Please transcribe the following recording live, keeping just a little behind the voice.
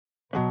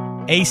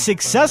A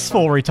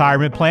successful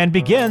retirement plan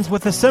begins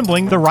with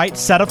assembling the right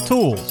set of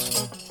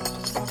tools.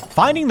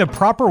 Finding the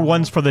proper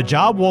ones for the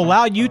job will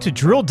allow you to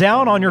drill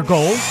down on your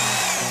goals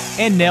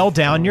and nail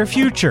down your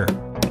future.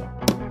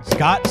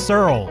 Scott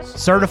Searles,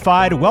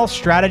 certified wealth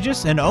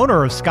strategist and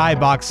owner of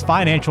Skybox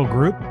Financial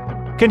Group,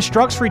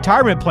 constructs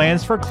retirement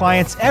plans for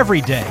clients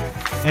every day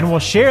and will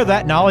share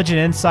that knowledge and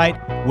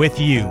insight with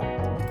you.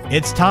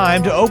 It's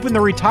time to open the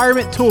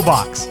retirement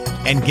toolbox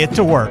and get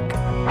to work.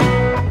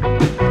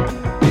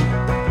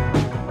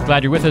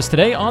 Glad you're with us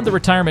today on the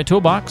Retirement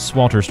Toolbox.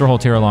 Walter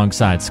Storholt here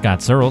alongside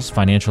Scott Searles,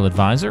 financial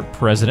advisor,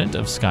 president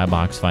of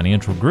Skybox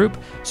Financial Group,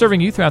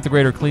 serving you throughout the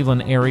greater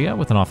Cleveland area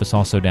with an office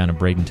also down in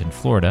Bradenton,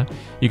 Florida.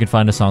 You can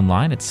find us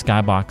online at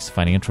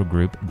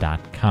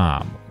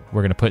skyboxfinancialgroup.com.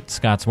 We're going to put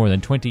Scott's more than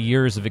 20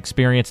 years of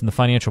experience in the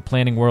financial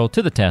planning world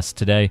to the test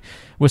today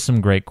with some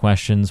great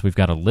questions. We've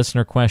got a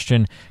listener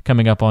question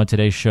coming up on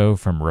today's show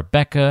from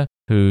Rebecca,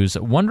 who's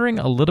wondering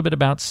a little bit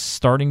about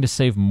starting to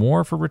save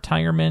more for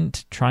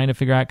retirement, trying to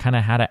figure out kind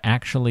of how to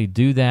actually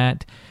do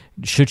that.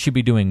 Should she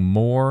be doing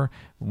more?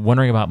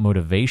 Wondering about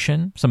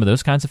motivation, some of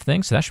those kinds of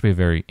things. So that should be a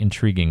very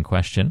intriguing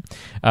question.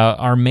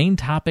 Our main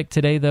topic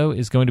today, though,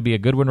 is going to be a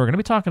good one. We're going to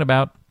be talking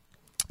about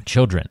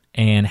children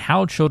and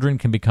how children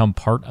can become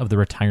part of the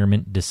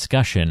retirement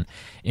discussion.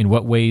 In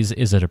what ways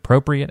is it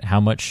appropriate? How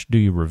much do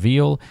you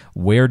reveal?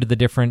 Where do the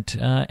different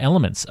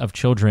elements of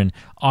children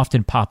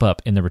often pop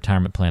up in the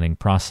retirement planning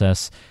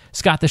process?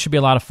 Scott, this should be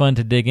a lot of fun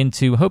to dig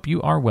into. Hope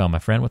you are well, my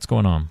friend. What's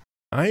going on?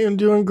 I am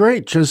doing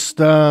great. Just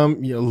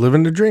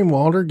living the dream,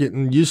 Walter,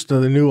 getting used to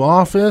the new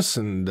office.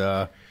 And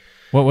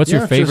what's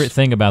your favorite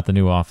thing about the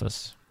new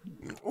office?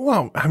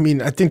 Well, I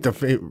mean, I think the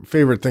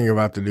favorite thing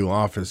about the new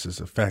office is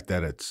the fact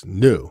that it's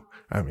new.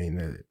 I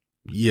mean,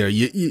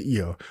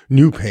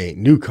 new paint,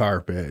 new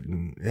carpet,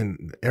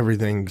 and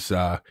everything's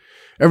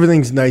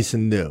nice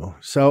and new.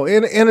 So,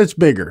 and it's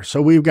bigger.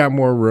 So we've got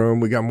more room,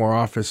 we got more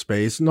office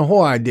space, and the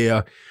whole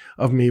idea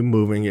of me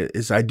moving it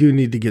is I do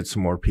need to get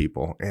some more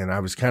people. And I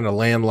was kind of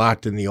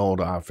landlocked in the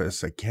old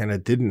office. I kind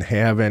of didn't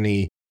have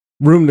any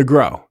room to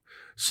grow.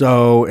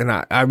 So, and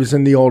I was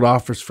in the old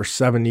office for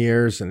 7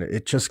 years, and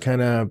it just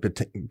kind of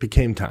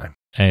became time.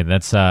 Hey,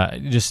 that's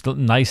just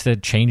nice to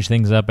change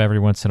things up every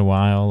once in a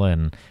while,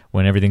 and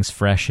when everything's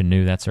fresh and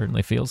new, that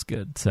certainly feels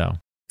good. So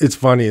it's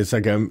funny. It's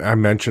like I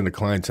mentioned to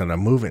clients that I'm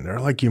moving. They're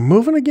like, "You're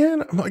moving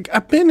again?" I'm like,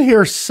 "I've been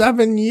here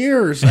 7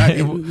 years."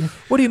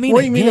 What do you mean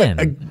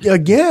again?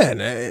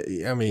 Again?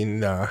 I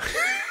mean, that's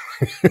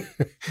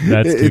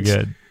too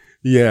good.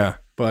 Yeah.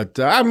 But,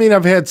 I mean,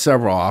 I've had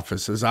several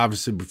offices,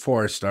 obviously,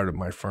 before I started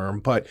my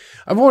firm. But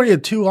I've only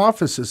had 2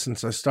 offices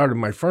since I started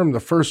my firm. The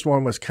first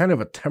one was kind of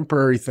a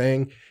temporary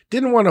thing.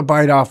 Didn't want to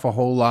bite off a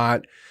whole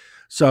lot.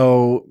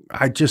 So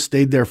I just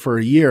stayed there for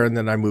a year, and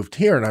then I moved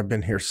here, and I've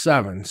been here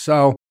 7.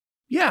 So,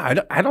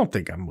 yeah, I don't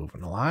think I'm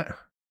moving a lot.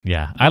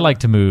 Yeah, I like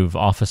to move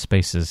office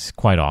spaces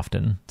quite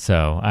often.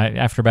 So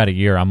after about a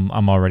year, I'm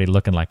already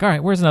looking like, all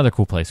right, where's another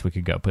cool place we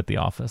could go put the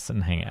office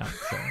and hang out?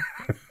 So.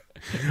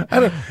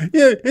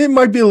 It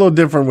might be a little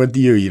different with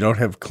you. You don't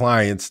have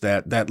clients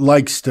that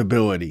like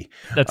stability.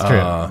 That's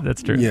true.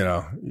 That's true.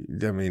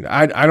 I mean,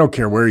 I don't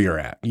care where you're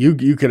at.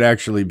 You could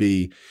actually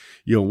be,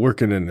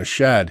 working in the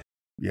shed,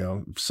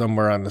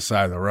 somewhere on the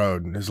side of the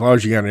road. And as long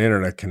as you got an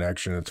internet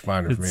connection, it's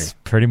fine with me. It's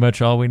pretty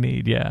much all we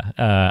need. Yeah.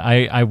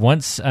 I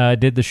once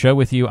did the show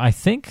with you, I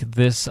think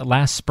this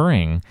last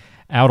spring,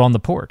 out on the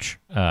porch,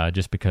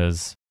 just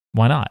because.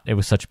 Why not? It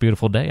was such a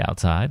beautiful day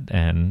outside,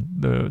 and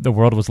the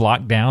world was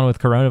locked down with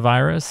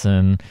coronavirus,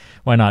 and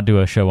why not do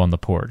a show on the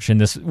porch? In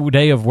this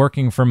day of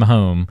working from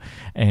home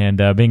and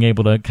being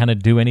able to kind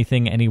of do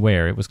anything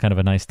anywhere, it was kind of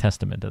a nice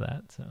testament to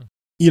that. So.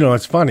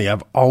 It's funny.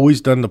 I've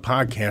always done the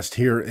podcast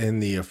here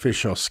in the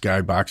official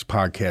Skybox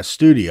podcast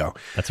studio.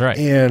 That's right.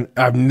 And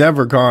I've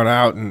never gone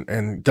out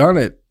and done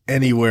it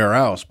anywhere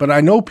else. But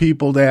I know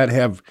people that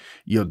have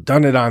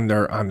done it on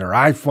their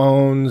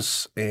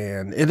iPhones,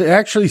 and it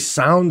actually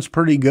sounds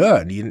pretty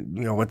good,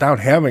 without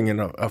having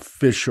an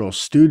official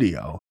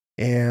studio.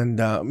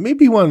 And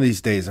maybe one of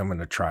these days I'm going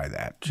to try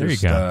that. There you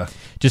go.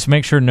 Just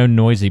make sure no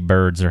noisy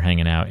birds are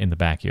hanging out in the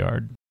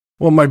backyard.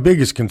 Well, my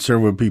biggest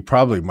concern would be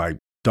probably my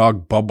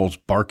dog Bubbles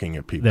barking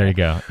at people. There you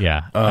go.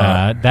 Yeah,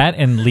 that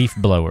and leaf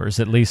blowers.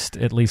 At least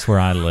where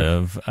I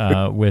live,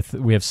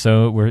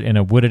 we're in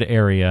a wooded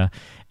area.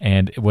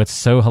 And what's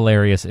so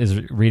hilarious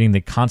is reading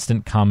the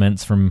constant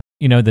comments from,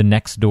 the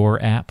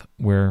Nextdoor app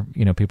where,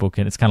 people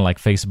can, it's kind of like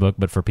Facebook,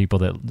 but for people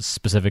that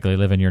specifically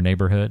live in your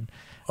neighborhood.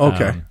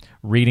 Okay.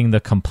 Reading the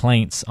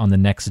complaints on the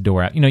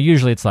Nextdoor app.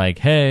 Usually it's like,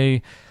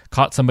 hey,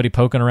 caught somebody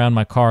poking around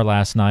my car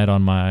last night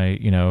on my,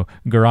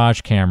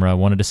 garage camera,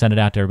 wanted to send it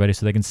out to everybody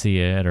so they can see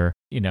it. Or,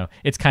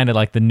 it's kind of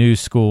like the new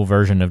school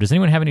version of, does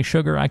anyone have any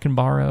sugar I can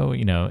borrow?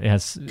 It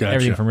has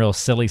everything from real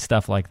silly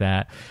stuff like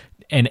that.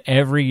 And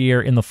every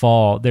year in the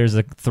fall, there's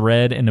a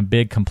thread and a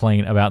big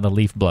complaint about the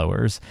leaf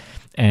blowers.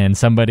 And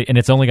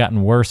it's only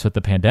gotten worse with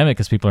the pandemic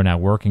because people are now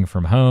working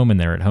from home and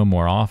they're at home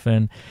more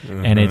often.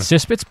 Mm-hmm. And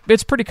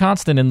it's pretty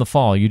constant in the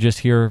fall. You just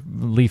hear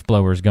leaf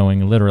blowers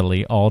going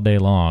literally all day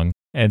long.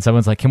 And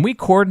someone's like, can we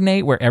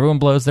coordinate where everyone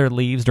blows their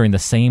leaves during the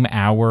same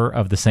hour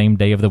of the same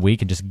day of the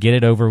week and just get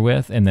it over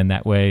with? And then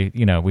that way,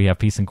 we have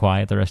peace and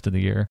quiet the rest of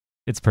the year.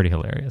 It's pretty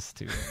hilarious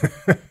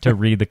to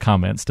read the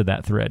comments to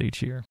that thread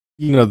each year.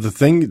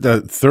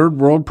 The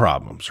third world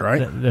problems,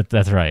 right?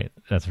 That's right.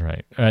 That's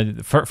right.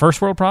 First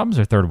world problems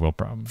or third world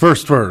problems?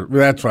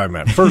 That's what I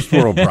meant. First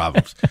world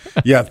problems.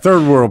 Yeah,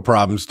 third world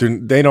problems.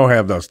 They don't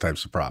have those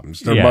types of problems.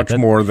 They're much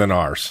more than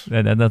ours.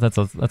 That's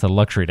a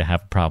luxury to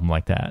have a problem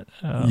like that.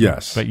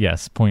 Yes. But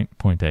yes, point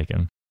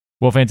taken.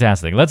 Well,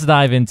 fantastic. Let's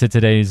dive into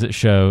today's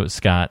show,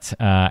 Scott.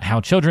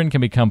 How children can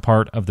become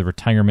part of the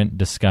retirement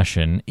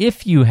discussion.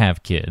 If you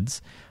have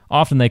kids,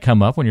 often they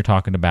come up when you're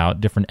talking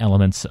about different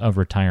elements of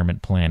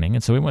retirement planning.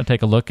 And so we want to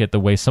take a look at the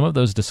way some of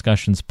those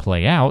discussions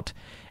play out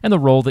and the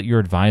role that your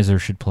advisor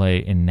should play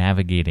in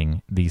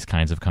navigating these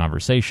kinds of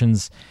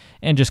conversations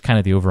and just kind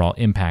of the overall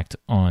impact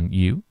on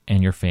you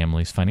and your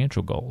family's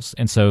financial goals.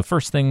 And so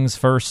first things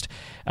first,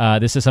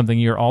 this is something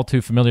you're all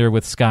too familiar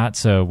with, Scott,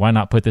 so why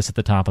not put this at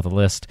the top of the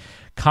list?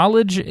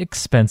 College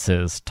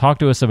expenses. Talk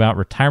to us about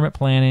retirement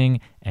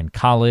planning and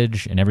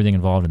college and everything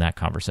involved in that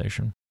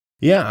conversation.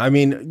 Yeah, I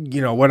mean,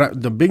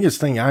 the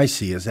biggest thing I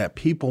see is that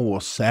people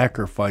will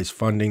sacrifice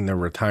funding their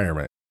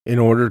retirement in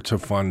order to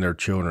fund their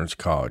children's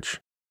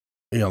college.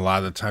 A lot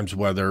of the times,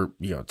 whether,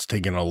 it's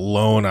taking a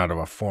loan out of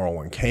a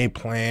 401k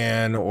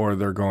plan, or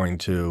they're going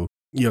to,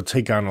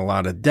 take on a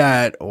lot of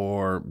debt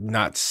or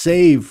not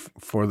save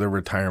for their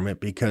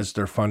retirement because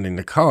they're funding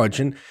the college.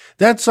 And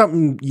that's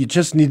something you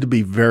just need to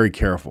be very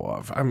careful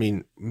of. I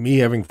mean, me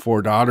having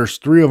 4 daughters,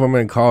 3 of them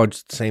in college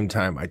at the same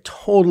time, I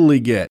totally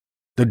get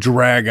the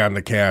drag on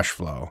the cash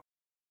flow,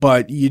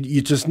 but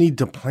you just need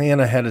to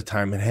plan ahead of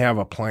time and have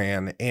a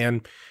plan.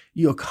 And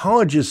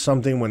college is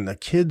something when the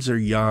kids are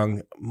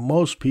young,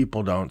 most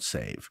people don't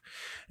save.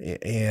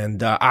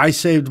 And I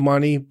saved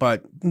money,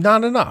 but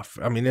not enough.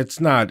 I mean,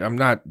 I'm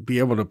not be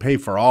able to pay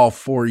for all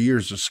 4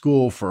 years of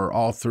school for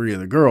all 3 of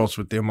the girls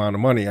with the amount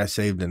of money I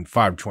saved in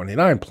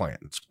 529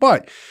 plans.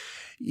 But,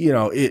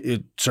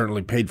 it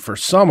certainly paid for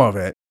some of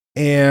it.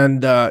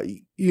 And, so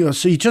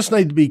you just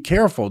need to be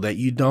careful that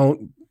you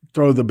don't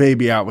throw the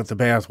baby out with the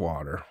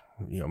bathwater,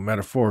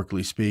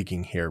 metaphorically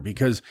speaking here,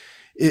 because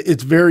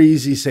it's very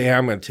easy to say,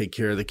 I'm going to take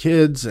care of the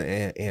kids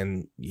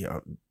and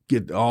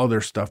get all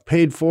their stuff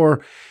paid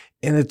for.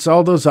 And it's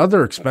all those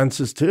other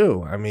expenses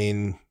too. I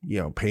mean,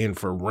 paying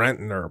for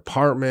rent in their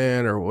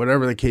apartment or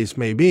whatever the case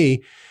may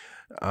be.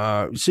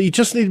 So you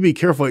just need to be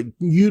careful.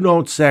 You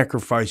don't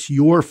sacrifice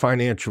your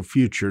financial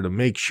future to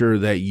make sure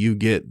that you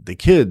get the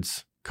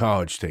kids'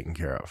 college taken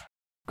care of.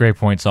 Great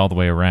points all the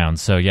way around.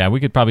 So yeah, we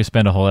could probably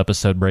spend a whole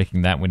episode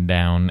breaking that one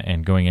down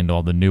and going into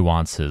all the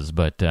nuances,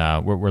 but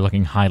we're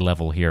looking high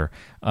level here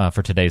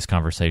for today's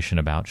conversation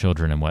about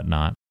children and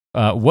whatnot.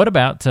 What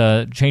about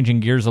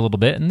changing gears a little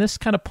bit? And this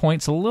kind of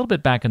points a little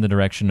bit back in the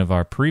direction of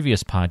our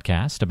previous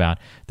podcast about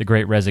the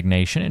Great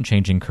Resignation and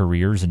changing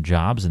careers and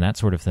jobs and that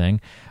sort of thing.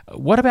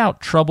 What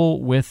about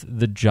trouble with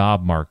the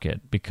job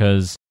market?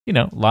 Because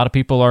a lot of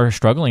people are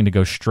struggling to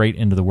go straight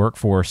into the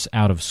workforce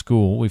out of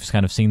school. We've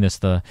kind of seen this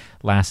the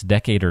last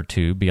decade or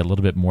two be a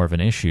little bit more of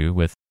an issue,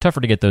 with tougher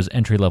to get those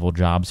entry-level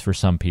jobs for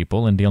some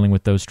people and dealing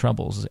with those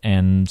troubles.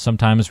 And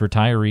sometimes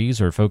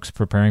retirees or folks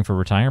preparing for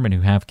retirement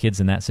who have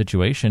kids in that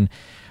situation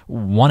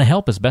want to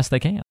help as best they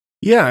can.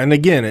 Yeah, and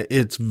again,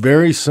 it's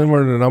very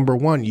similar to number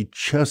one. You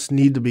just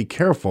need to be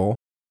careful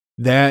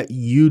that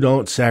you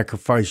don't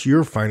sacrifice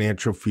your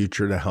financial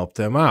future to help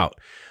them out.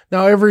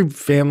 Now, every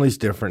family's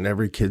different,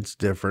 every kid's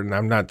different. And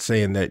I'm not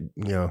saying that,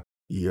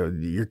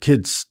 your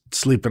kid's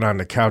sleeping on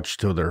the couch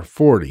till they're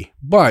 40.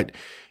 But,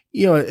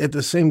 at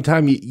the same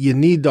time, you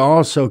need to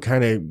also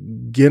kind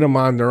of get them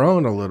on their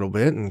own a little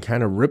bit and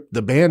kind of rip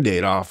the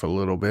Band-Aid off a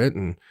little bit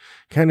and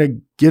kind of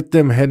get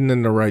them heading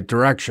in the right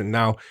direction.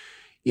 Now,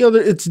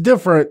 it's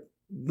different.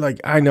 Like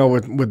I know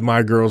with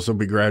my girls, they'll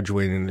be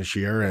graduating this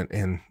year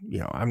and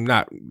I'm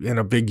not in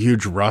a big,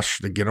 huge rush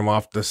to get them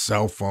off the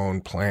cell phone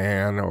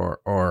plan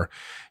or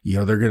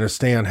they're going to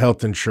stay on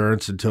health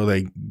insurance until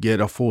they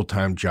get a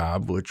full-time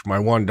job, which my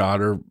one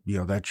daughter,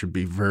 that should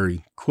be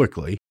very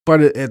quickly.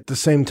 But at the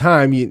same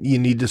time, you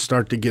need to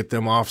start to get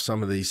them off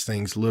some of these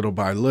things little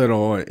by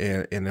little.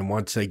 And then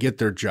once they get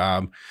their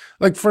job,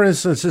 like for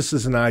instance, this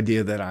is an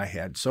idea that I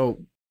had.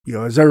 So,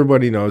 as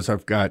everybody knows,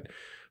 I've got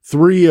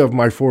 3 of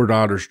my 4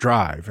 daughters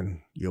drive,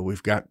 and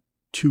we've got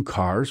 2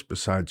 cars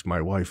besides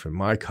my wife and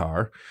my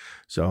car.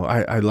 So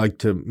I like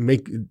to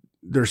make,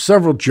 there's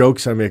several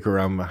jokes I make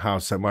around my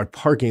house that my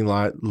parking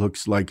lot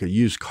looks like a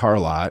used car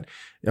lot,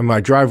 and my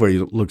driveway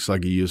looks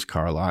like a used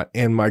car lot,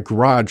 and my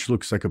garage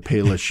looks like a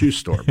Payless shoe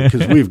store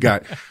because we've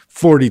got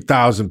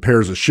 40,000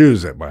 pairs of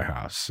shoes at my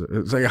house.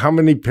 It's like, how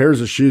many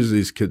pairs of shoes do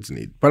these kids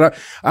need? But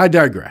I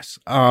digress.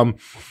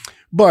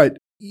 But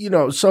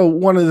so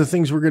one of the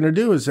things we're going to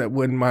do is that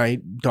when my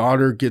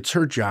daughter gets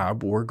her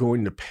job, we're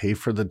going to pay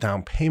for the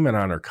down payment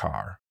on her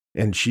car.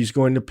 and she's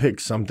going to pick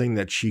something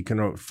that she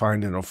can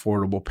find an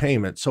affordable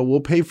payment. So we'll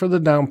pay for the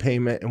down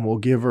payment, and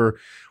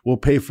we'll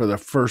pay for the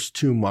first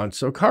 2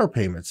 months of car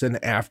payments.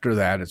 And after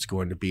that, it's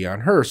going to be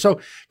on her. So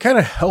kind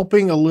of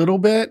helping a little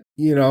bit,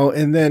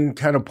 and then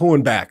kind of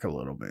pulling back a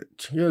little bit,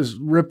 just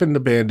ripping the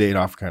Band-Aid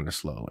off kind of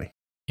slowly.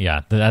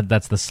 Yeah,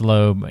 that's the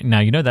slow.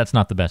 Now, that's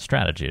not the best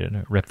strategy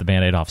to rip the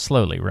Band-Aid off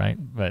slowly, right?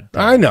 But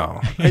I know.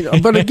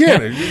 But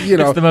again,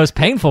 it's the most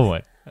painful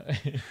one.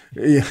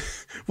 Yeah.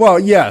 Well,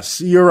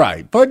 yes, you're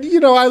right. But,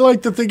 I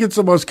like to think it's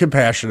the most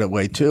compassionate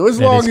way, too, as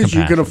long as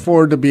you can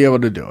afford to be able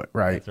to do it,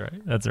 right?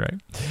 That's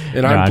right.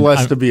 And I'm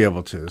blessed to be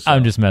able to. So.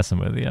 I'm just messing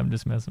with you.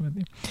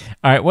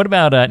 All right, what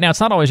about, now it's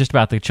not always just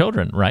about the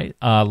children, right?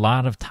 A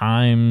lot of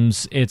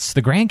times it's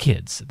the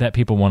grandkids that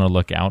people want to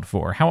look out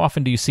for. How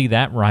often do you see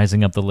that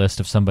rising up the list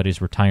of somebody's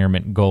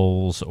retirement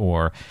goals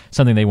or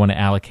something they want to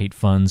allocate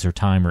funds or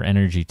time or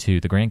energy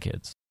to, the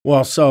grandkids?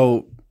 Well,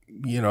 so...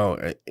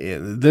 I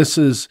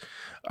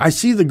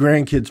see the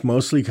grandkids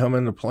mostly come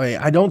into play.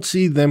 I don't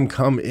see them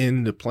come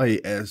into play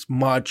as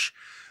much.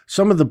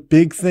 Some of the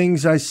big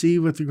things I see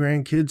with the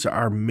grandkids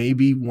are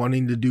maybe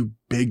wanting to do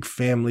big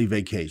family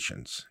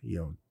vacations,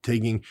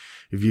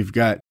 if you've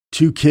got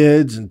 2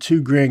 kids and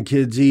 2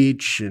 grandkids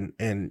each, and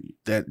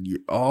that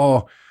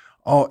all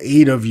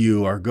 8 of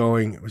you are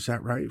going, was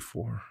that right?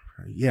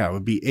 Yeah, it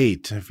would be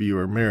 8 if you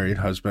were married,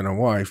 husband and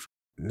wife.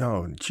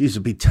 No, geez,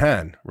 it'd be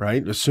 10,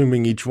 right?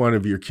 Assuming each one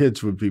of your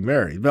kids would be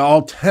married. But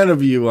all 10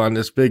 of you on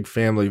this big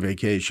family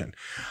vacation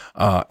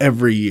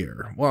every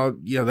year. Well,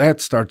 that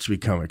starts to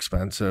become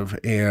expensive,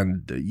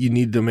 and you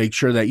need to make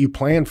sure that you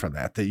plan for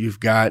that you've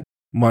got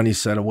money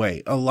set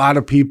away. A lot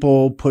of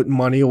people put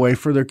money away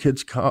for their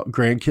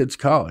grandkids'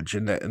 college,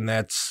 and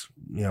that's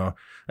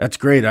that's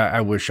great.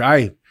 I wish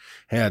I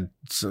had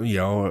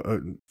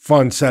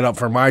fun set up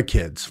for my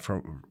kids,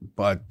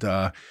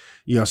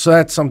 so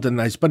that's something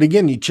nice. But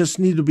again, you just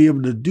need to be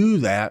able to do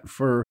that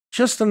for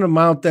just an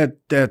amount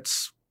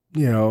that's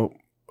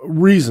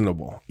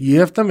reasonable. You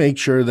have to make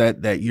sure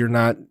that you're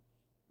not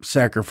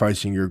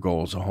sacrificing your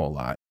goals a whole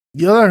lot.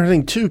 The other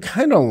thing too,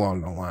 kind of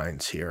along the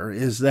lines here,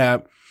 is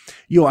that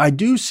I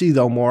do see,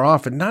 though, more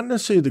often, not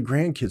necessarily the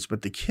grandkids,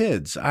 but the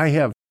kids. I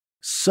have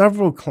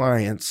several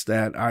clients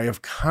that I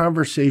have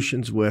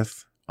conversations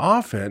with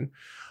often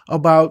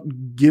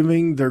about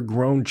giving their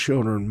grown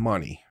children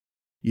money,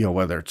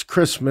 whether it's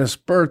Christmas,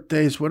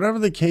 birthdays, whatever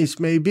the case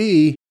may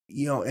be,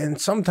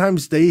 and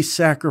sometimes they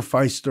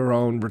sacrifice their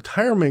own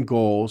retirement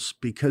goals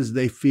because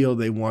they feel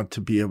they want to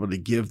be able to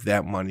give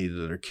that money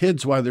to their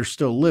kids while they're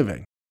still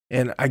living.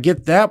 And I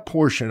get that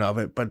portion of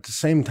it, but at the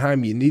same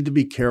time, you need to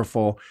be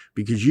careful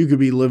because you could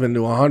be living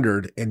to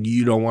 100 and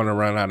you don't want to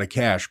run out of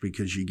cash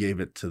because you gave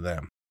it to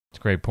them. That's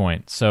a great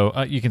point.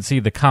 So you can see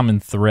the common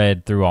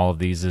thread through all of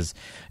these is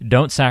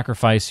don't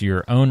sacrifice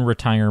your own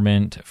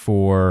retirement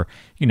for,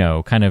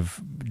 kind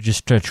of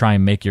just to try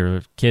and make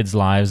your kids'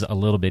 lives a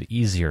little bit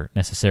easier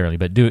necessarily,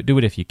 but do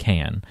it if you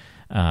can.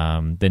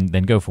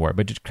 Then go for it.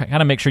 But just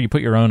kind of make sure you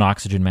put your own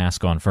oxygen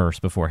mask on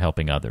first before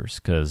helping others,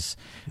 because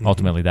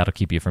ultimately that'll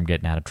keep you from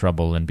getting out of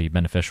trouble and be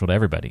beneficial to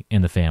everybody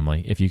in the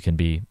family if you can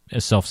be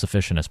as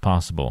self-sufficient as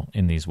possible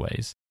in these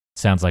ways.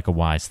 Sounds like a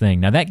wise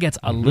thing. Now, that gets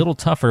a little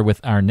tougher with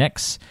our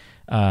next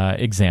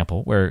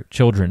example, where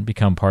children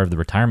become part of the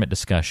retirement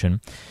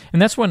discussion.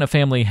 And that's when a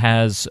family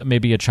has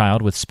maybe a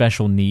child with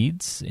special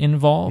needs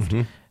involved.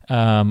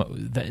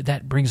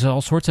 That brings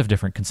all sorts of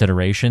different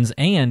considerations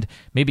and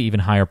maybe even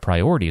higher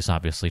priorities,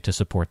 obviously, to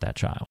support that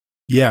child.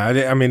 Yeah,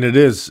 I mean, it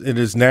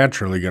is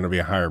naturally going to be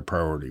a higher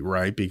priority,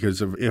 right?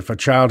 Because if a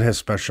child has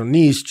special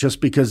needs,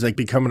 just because they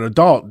become an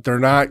adult, they're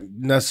not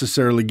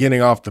necessarily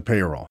getting off the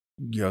payroll.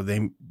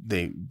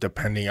 They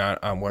depending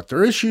on what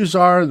their issues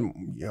are,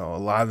 a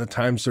lot of the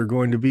times they're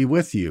going to be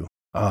with you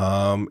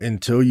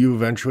until you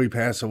eventually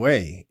pass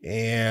away.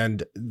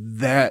 And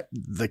that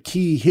the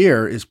key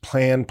here is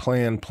plan.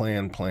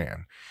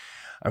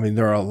 I mean,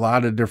 there are a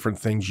lot of different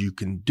things you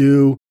can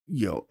do.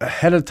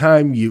 Ahead of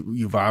time,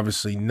 you've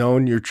obviously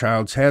known your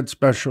child's had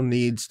special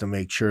needs to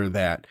make sure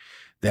that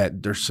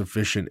there's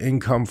sufficient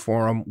income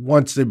for them.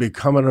 Once they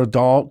become an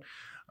adult,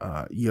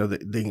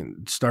 they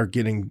can start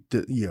getting,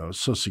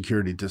 Social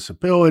Security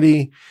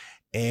disability,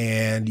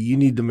 and you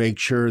need to make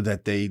sure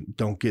that they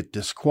don't get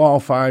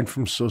disqualified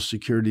from Social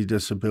Security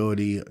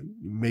disability,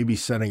 maybe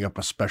setting up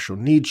a special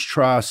needs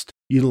trust,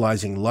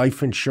 utilizing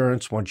life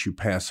insurance. Once you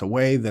pass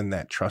away, then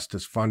that trust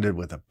is funded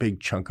with a big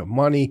chunk of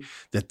money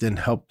that then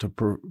help to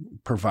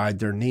provide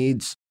their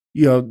needs.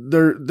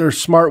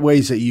 There's smart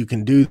ways that you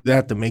can do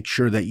that to make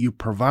sure that you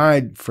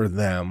provide for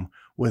them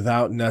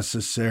without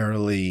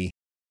necessarily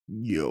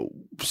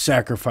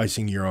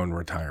sacrificing your own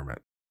retirement.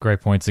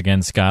 Great points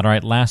again, Scott. All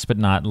right, last but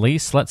not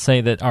least, let's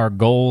say that our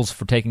goals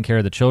for taking care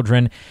of the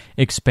children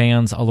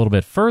expands a little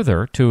bit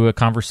further to a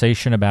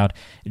conversation about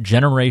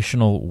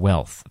generational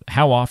wealth.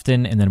 How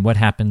often, and then what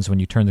happens when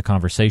you turn the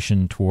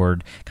conversation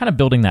toward kind of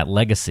building that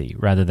legacy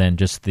rather than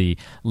just the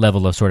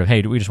level of sort of,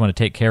 hey, we just want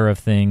to take care of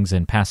things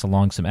and pass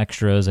along some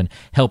extras and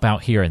help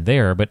out here and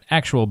there, but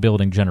actual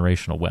building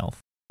generational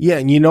wealth. Yeah,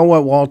 and you know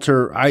what,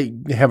 Walter? I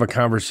have a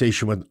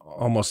conversation with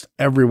almost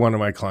every one of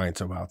my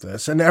clients about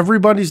this, and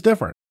everybody's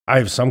different. I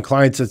have some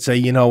clients that say,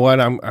 you know what,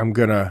 I'm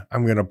gonna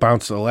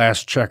bounce the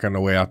last check on the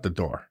way out the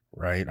door,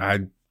 right?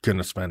 I'm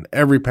gonna spend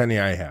every penny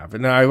I have.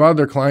 And I have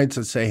other clients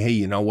that say, hey,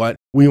 you know what,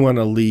 we want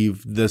to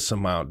leave this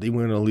amount. They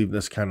want to leave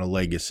this kind of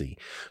legacy.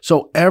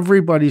 So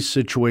everybody's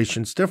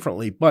situation's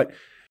differently, but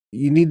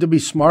you need to be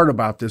smart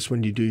about this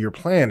when you do your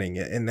planning,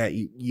 and that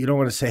you don't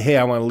want to say, hey,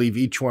 I want to leave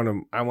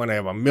I want to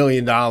have $1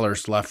 million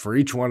left for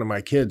each one of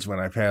my kids when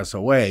I pass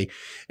away.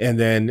 And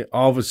then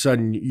all of a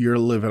sudden you're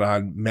living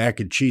on mac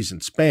and cheese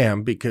and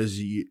Spam because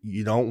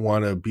you don't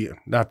want to be,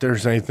 not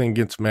there's anything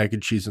against mac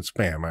and cheese and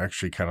Spam. I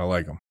actually kind of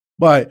like them.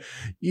 But,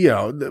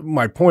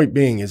 my point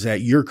being is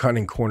that you're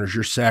cutting corners,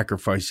 you're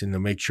sacrificing to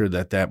make sure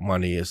that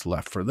money is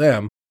left for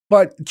them.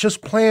 But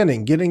just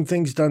planning, getting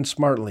things done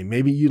smartly,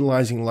 maybe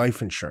utilizing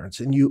life insurance.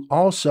 And you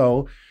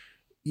also,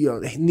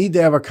 need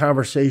to have a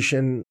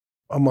conversation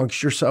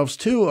amongst yourselves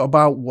too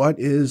about what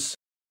is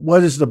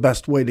the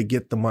best way to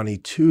get the money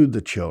to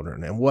the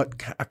children and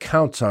what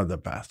accounts are the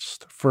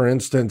best. For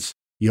instance,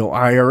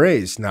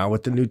 IRAs, now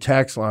with the new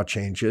tax law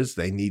changes,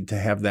 they need to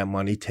have that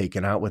money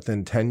taken out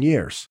within 10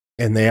 years.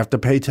 And they have to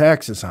pay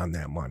taxes on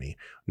that money.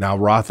 Now,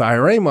 Roth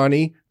IRA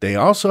money, they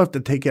also have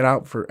to take it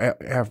out for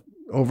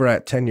over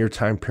that 10-year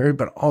time period,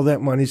 but all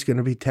that money is going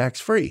to be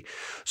tax-free.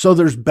 So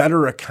there's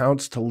better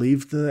accounts to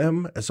leave to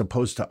them as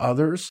opposed to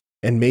others.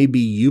 And maybe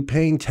you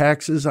paying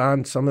taxes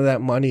on some of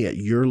that money at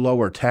your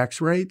lower tax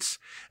rates,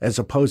 as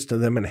opposed to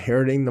them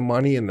inheriting the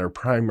money in their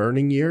prime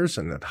earning years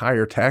and at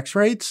higher tax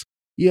rates.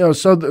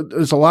 So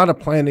there's a lot of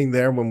planning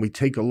there when we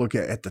take a look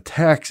at the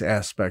tax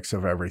aspects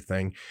of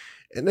everything.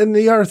 And then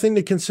the other thing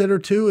to consider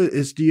too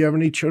is, do you have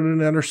any children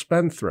that are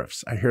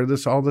spendthrifts? I hear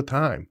this all the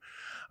time.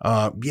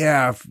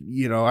 If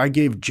I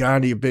gave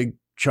Johnny a big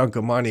chunk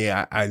of money,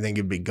 I think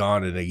it'd be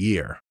gone in a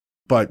year.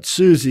 But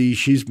Susie,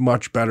 she's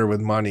much better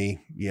with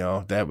money.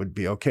 That would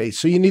be okay.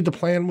 So you need to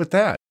plan with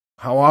that.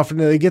 How often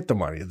do they get the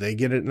money? Do they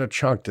get it in a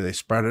chunk? Do they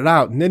spread it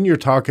out? And then you're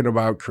talking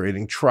about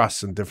creating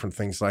trusts and different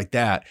things like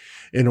that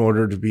in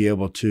order to be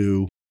able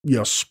to,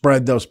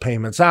 spread those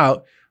payments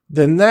out.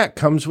 Then that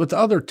comes with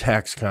other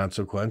tax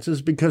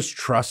consequences because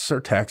trusts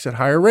are taxed at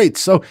higher rates.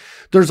 So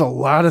there's a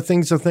lot of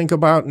things to think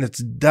about, and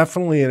it's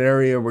definitely an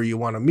area where you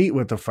want to meet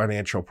with a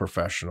financial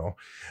professional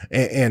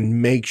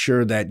and make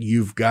sure that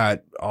you've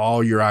got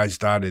all your I's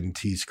dotted and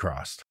T's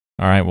crossed.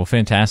 All right, well,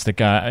 fantastic.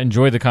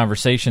 Enjoy the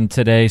conversation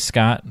today,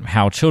 Scott,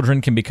 how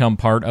children can become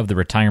part of the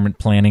retirement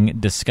planning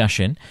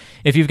discussion.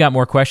 If you've got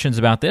more questions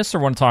about this or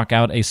want to talk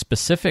out a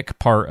specific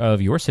part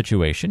of your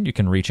situation, you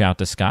can reach out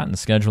to Scott and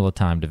schedule a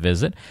time to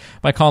visit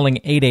by calling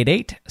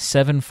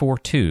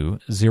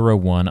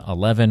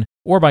 888-742-0111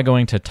 or by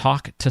going to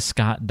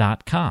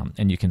talktoscott.com,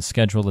 and you can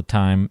schedule a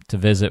time to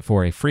visit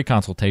for a free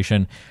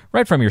consultation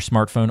right from your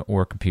smartphone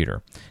or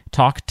computer.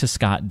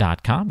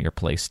 Talktoscott.com, your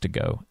place to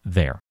go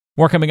there.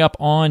 More coming up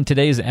on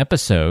today's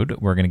episode.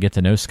 We're going to get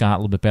to know Scott a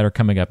little bit better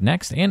coming up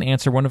next and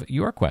answer one of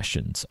your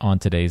questions on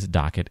today's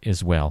docket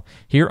as well,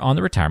 here on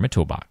the Retirement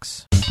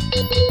Toolbox.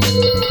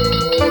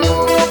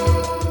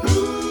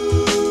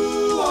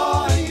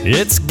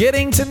 It's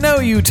getting to know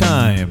you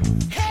time.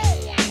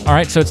 All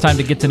right, so it's time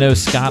to get to know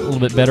Scott a little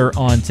bit better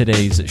on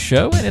today's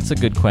show, and it's a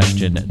good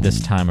question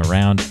this time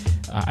around.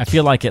 I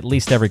feel like at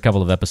least every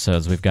couple of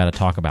episodes we've got to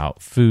talk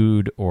about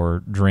food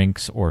or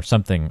drinks or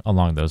something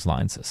along those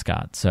lines,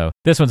 Scott. So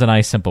this one's a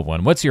nice, simple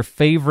one. What's your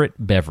favorite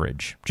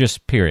beverage?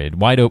 Just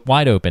period. Wide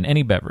open,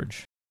 any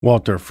beverage.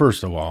 Walter,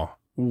 first of all,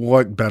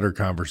 what better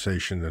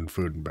conversation than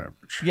food and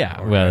beverage? Yeah,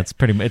 all well, right.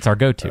 It's our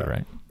go-to,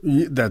 right?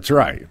 That's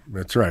right.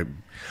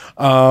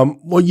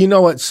 Well, you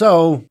know what?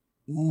 So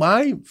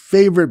my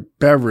favorite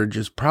beverage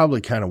is probably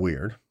kind of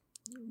weird,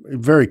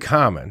 very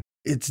common.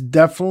 It's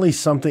definitely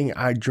something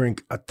I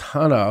drink a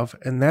ton of,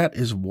 and that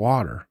is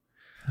water.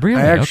 Really?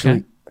 I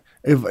actually,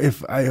 okay.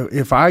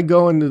 If I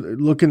go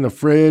and look in the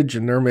fridge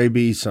and there may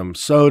be some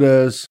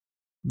sodas,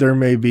 there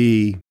may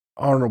be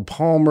Arnold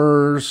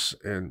Palmer's,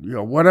 and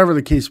whatever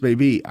the case may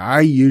be,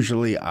 I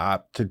usually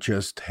opt to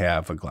just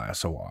have a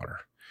glass of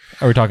water.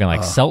 Are we talking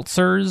like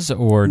seltzers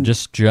or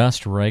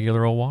just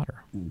regular old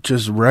water?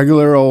 Just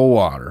regular old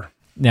water.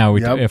 Now,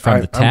 from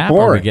the tap,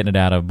 are we getting it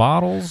out of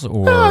bottles?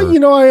 Or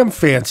I am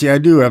fancy. I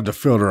do have the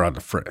filter on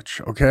the fridge,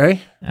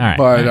 okay? All right.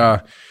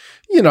 But,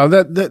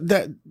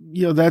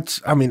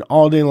 that's,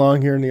 all day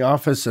long here in the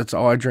office, that's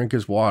all I drink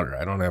is water.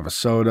 I don't have a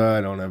soda.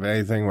 I don't have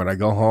anything. When I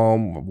go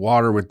home,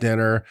 water with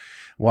dinner,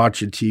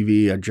 watching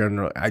TV,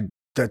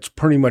 that's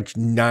pretty much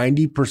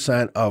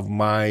 90% of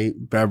my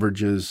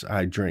beverages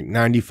I drink.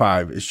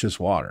 95 is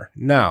just water.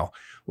 Now,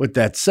 with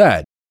that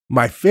said,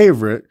 my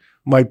favorite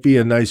might be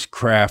a nice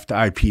craft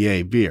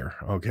IPA beer,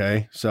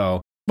 okay?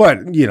 So, but,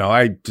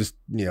 I just,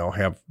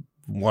 have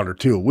one or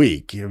two a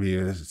week.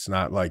 It's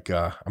not like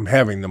I'm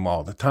having them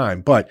all the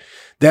time, but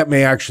that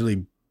may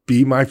actually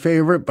be my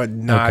favorite, but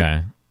not,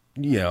 okay.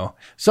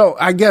 So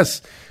I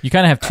guess you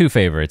kind of have two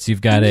favorites.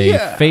 You've got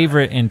a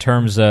favorite in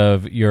terms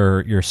of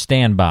your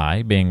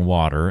standby being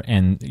water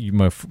and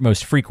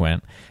most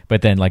frequent,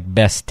 but then like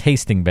best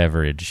tasting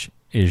beverage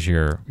is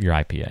your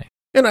IPA.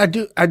 And I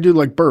do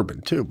like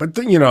bourbon too. But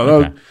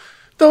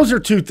those are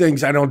two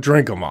things I don't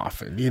drink them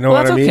often. You know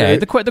well, what I mean? Okay.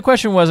 The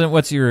question wasn't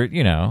what are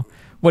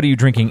you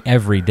drinking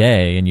every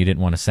day, and you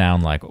didn't want to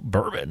sound like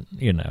bourbon,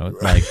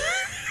 like.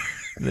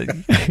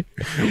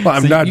 Well,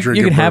 I'm not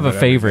drinking. You can have a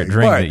favorite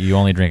drink but, that you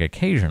only drink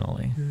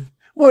occasionally.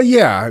 Well,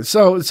 yeah.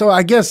 So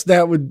I guess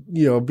that would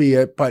be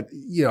it. But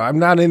I'm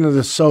not into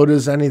the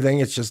sodas. Anything.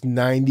 It's just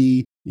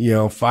 95%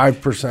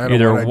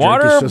 either of what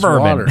water I drink is just or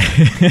bourbon.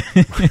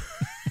 water.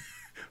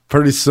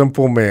 Pretty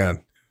simple,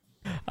 man.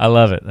 I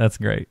love it. That's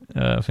great.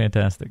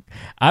 Fantastic.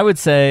 I would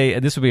say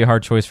this would be a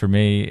hard choice for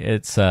me.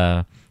 It's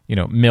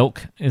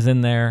milk is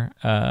in there.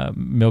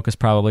 Milk is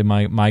probably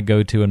my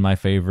go-to and my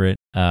favorite.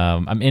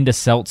 I'm into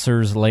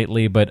seltzers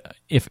lately, but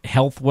if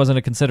health wasn't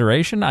a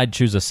consideration, I'd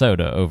choose a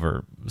soda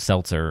over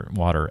seltzer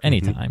water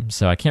anytime. Mm-hmm.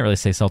 So I can't really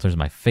say seltzer is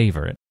my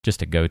favorite,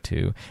 just a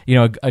go-to.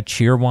 A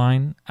cheer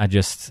wine,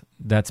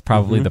 that's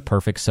probably the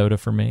perfect soda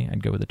for me.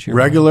 I'd go with a cheer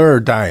regular wine. Or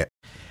diet?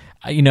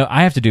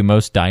 I have to do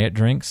most diet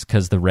drinks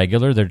because the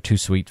regular, they're too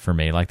sweet for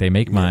me. Like they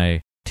make my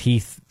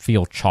teeth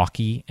feel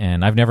chalky,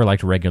 and I've never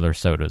liked regular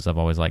sodas. I've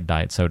always liked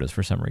diet sodas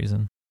for some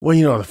reason.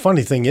 Well, the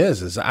funny thing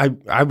is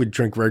I would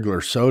drink regular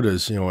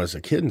sodas, as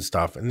a kid and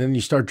stuff, and then you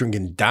start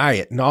drinking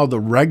diet, and all the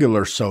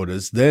regular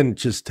sodas then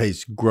just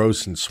taste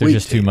gross and sweet. They're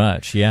just too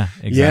much. Yeah,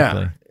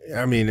 exactly.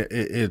 Yeah. I mean,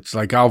 it's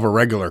like I'll have a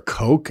regular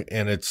Coke,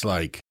 and it's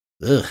like,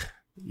 ugh.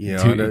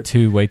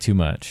 Way too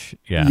much.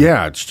 Yeah.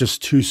 Yeah, it's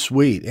just too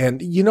sweet.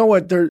 And you know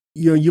what?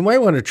 You might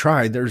want to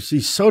try. There's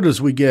these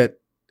sodas we get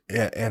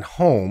at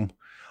home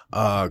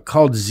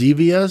called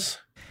Zevias.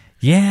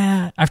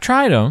 Yeah, I've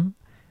tried them.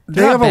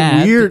 They have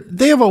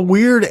a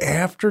weird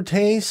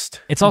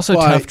aftertaste. It's also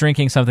tough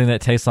drinking something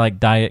that tastes like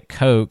Diet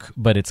Coke,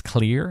 but it's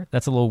clear.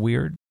 That's a little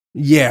weird.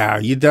 Yeah,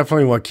 you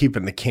definitely want to keep it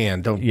in the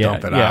can. Don't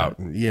dump it out.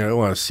 You don't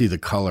want to see the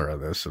color of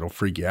this. It'll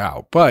freak you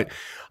out. But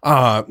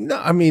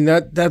no, I mean,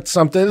 that's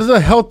something. It's a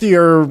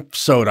healthier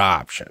soda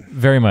option.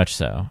 Very much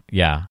so.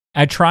 Yeah.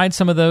 I tried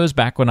some of those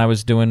back when I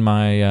was doing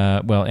my,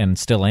 and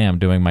still am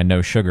doing my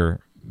no sugar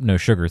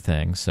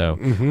thing. So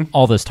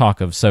all this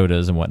talk of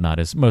sodas and whatnot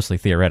is mostly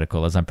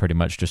theoretical, as I'm pretty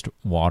much just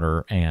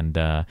water. And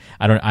I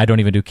don't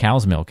even do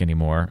cow's milk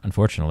anymore,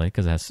 unfortunately,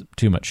 because it has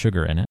too much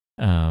sugar in it.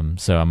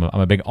 So I'm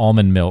a big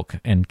almond milk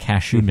and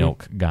cashew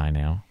milk guy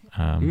now.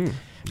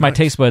 My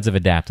taste buds have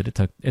adapted.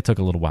 It took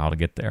a little while to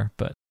get there,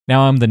 but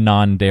now I'm the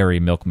non-dairy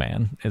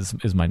milkman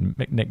is my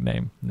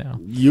nickname now.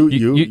 You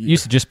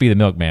used to just be the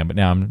milkman, but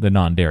now I'm the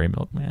non-dairy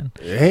milkman.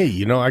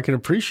 Hey, I can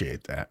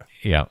appreciate that.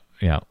 Yeah.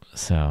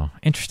 So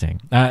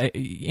interesting.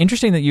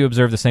 Interesting that you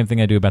observe the same thing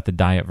I do about the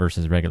diet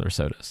versus regular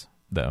sodas,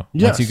 though.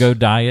 Yes. Once you go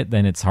diet,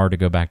 then it's hard to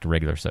go back to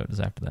regular sodas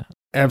after that.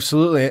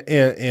 Absolutely.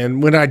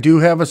 And when I do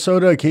have a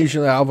soda,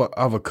 occasionally I'll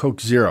have a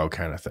Coke Zero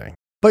kind of thing.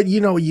 But,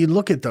 you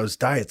look at those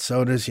diet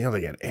sodas, they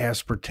got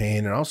aspartame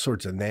and all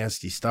sorts of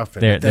nasty stuff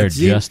in it. They're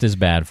just as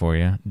bad for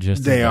you.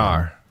 They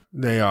are.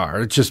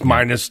 It's just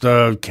minus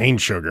the cane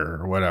sugar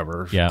or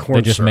whatever. Yeah,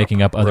 they're just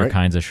making up other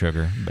kinds of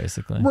sugar,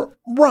 basically.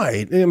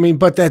 Right. I mean,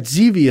 but that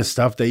Zevia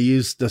stuff, they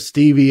use the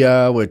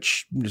stevia,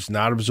 which is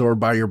not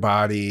absorbed by your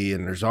body,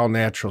 and there's all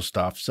natural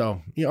stuff.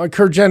 So, I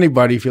encourage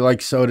anybody, if you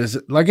like sodas,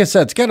 like I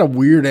said, it's got a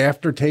weird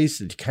aftertaste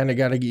that you kind of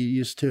got to get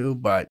used to.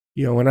 But,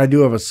 when I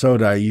do have a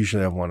soda, I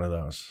usually have one of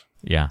those.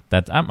 Yeah,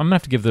 I'm going to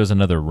have to give those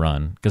another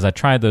run because I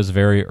tried those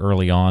very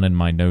early on in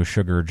my no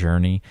sugar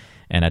journey.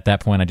 And at that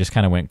point, I just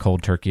kind of went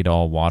cold turkey to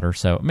all water.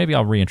 So maybe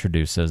I'll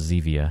reintroduce a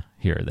Zevia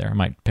here or there. I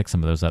might pick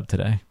some of those up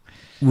today.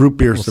 Root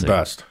beer's the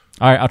best.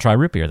 All right, I'll try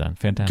root beer then.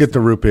 Fantastic. Get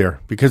the root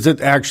beer because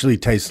it actually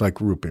tastes like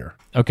root beer.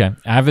 Okay.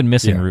 I've been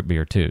missing root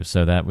beer too.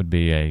 So that would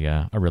be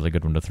a really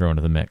good one to throw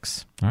into the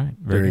mix. All right.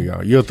 There you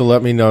go. You have to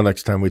let me know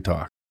next time we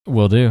talk.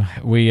 Will do.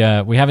 We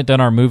haven't done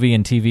our movie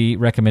and TV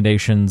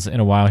recommendations in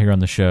a while here on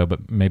the show,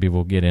 but maybe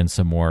we'll get in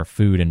some more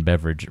food and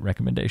beverage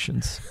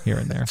recommendations here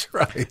and there. That's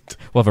right.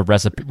 We'll have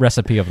a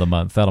recipe of the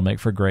month. That'll make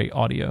for great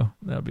audio.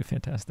 That'll be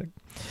fantastic.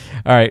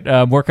 All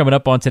right, more coming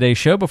up on today's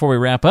show. Before we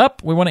wrap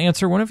up, we want to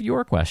answer one of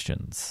your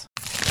questions.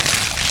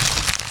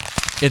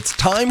 It's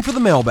time for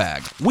the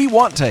mailbag. We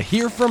want to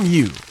hear from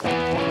you.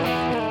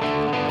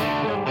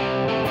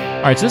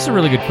 All right, so this is a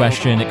really good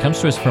question. It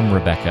comes to us from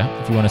Rebecca.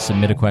 If you want to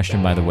submit a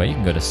question, by the way, you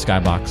can go to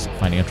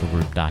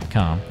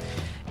skyboxfinancialgroup.com.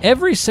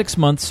 Every 6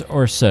 months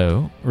or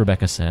so,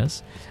 Rebecca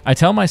says, I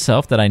tell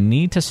myself that I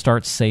need to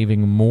start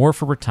saving more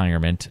for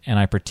retirement, and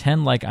I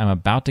pretend like I'm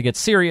about to get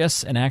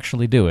serious and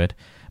actually do it,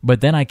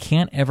 but then I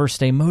can't ever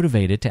stay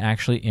motivated to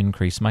actually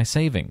increase my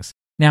savings.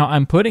 Now,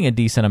 I'm putting a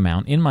decent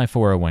amount in my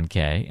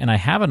 401k, and I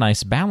have a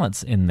nice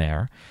balance in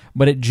there,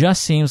 but it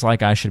just seems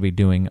like I should be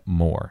doing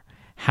more.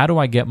 How do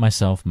I get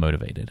myself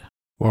motivated?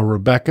 Well,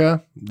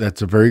 Rebecca,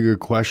 that's a very good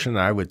question.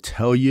 I would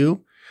tell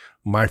you,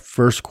 my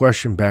first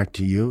question back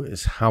to you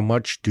is how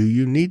much do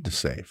you need to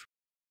save?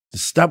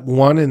 Step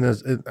one,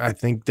 I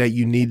think that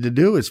you need to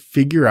do is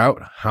figure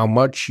out how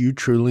much you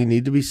truly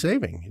need to be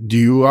saving.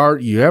 You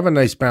have a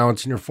nice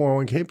balance in your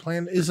 401k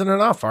plan? Isn't it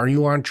enough? Are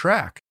you on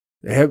track?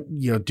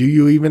 Do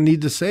you even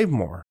need to save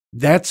more?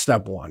 That's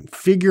step one.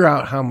 Figure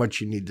out how much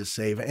you need to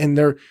save. And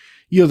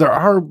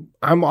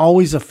I'm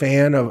always a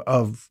fan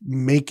of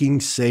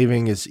making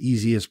saving as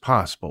easy as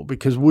possible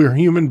because we're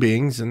human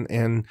beings.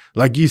 And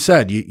like you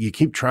said, you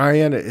keep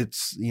trying.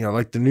 It's,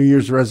 like the New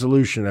Year's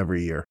resolution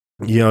every year.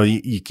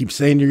 You keep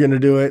saying you're going to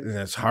do it and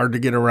it's hard to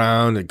get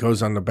around. It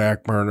goes on the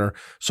back burner.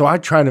 So I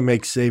try to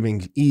make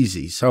savings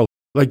easy. So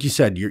like you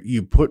said,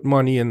 you put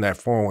money in that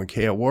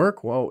 401k at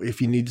work. Well, if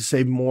you need to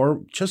save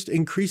more, just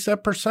increase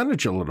that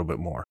percentage a little bit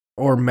more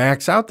or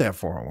max out that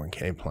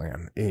 401k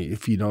plan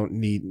if you don't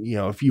need,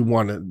 if you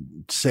want to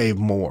save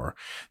more.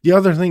 The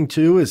other thing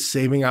too is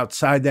saving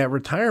outside that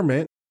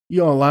retirement.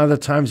 A lot of the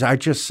times I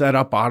just set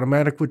up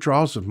automatic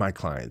withdrawals with my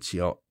clients.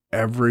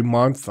 Every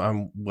month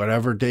on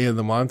whatever day of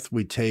the month,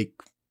 we take,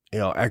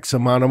 X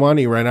amount of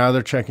money right out of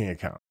their checking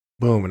account.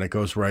 Boom. And it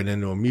goes right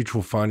into a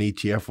mutual fund,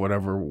 ETF,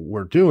 whatever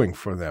we're doing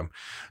for them.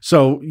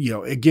 So,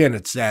 again,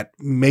 it's that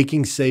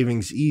making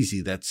savings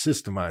easy, that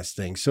systemized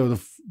thing. So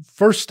the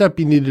first step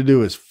you need to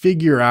do is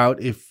figure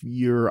out if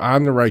you're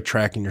on the right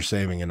track and you're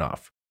saving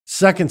enough.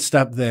 Second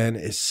step then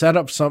is set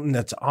up something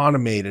that's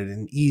automated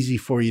and easy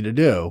for you to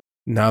do.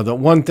 Now, the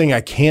one thing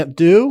I can't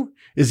do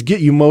is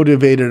get you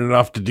motivated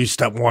enough to do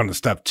step 1 and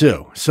step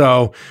 2.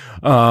 So,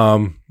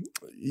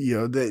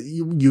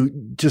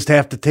 you just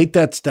have to take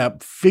that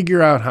step,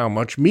 figure out how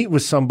much, meet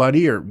with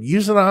somebody or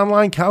use an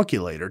online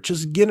calculator,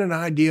 just get an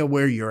idea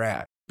where you're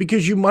at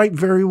because you might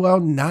very well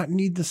not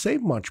need to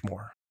save much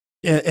more.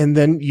 And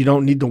then you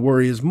don't need to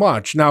worry as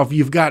much. Now, if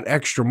you've got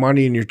extra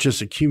money and you're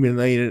just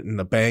accumulating it in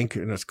the bank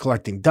and it's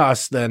collecting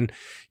dust, then,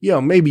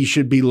 maybe you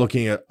should be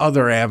looking at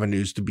other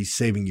avenues to be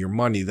saving your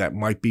money that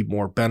might be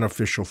more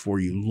beneficial for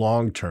you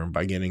long-term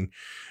by getting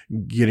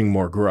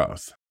more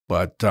growth.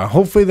 But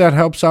hopefully that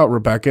helps out,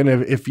 Rebecca. And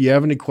if you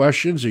have any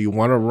questions or you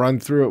want to run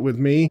through it with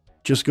me,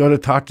 just go to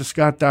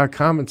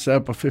talktoscott.com and set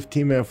up a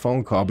 15-minute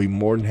phone call. I'll be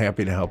more than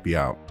happy to help you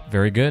out.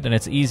 Very good, and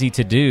it's easy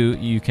to do.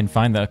 You can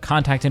find the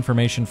contact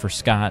information for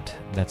Scott.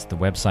 That's the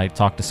website,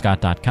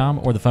 talktoscott.com,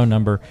 or the phone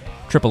number,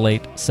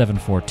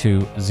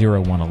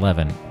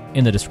 888-742-0111.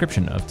 In the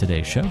description of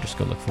today's show, just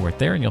go look for it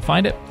there, and you'll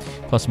find it,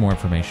 plus more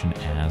information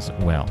as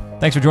well.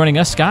 Thanks for joining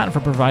us, Scott, and for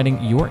providing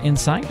your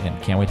insight,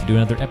 and can't wait to do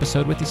another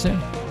episode with you soon.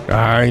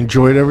 I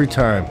enjoy it every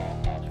time.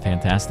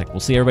 Fantastic. We'll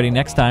see everybody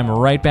next time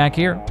right back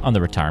here on the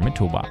Retirement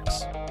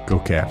Toolbox. Go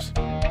Caps.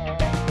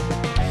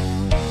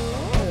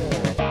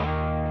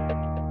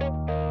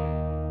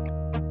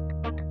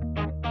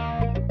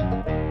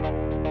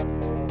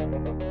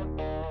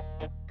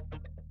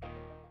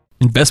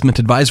 Investment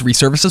advisory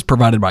services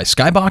provided by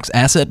Skybox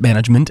Asset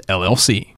Management, LLC.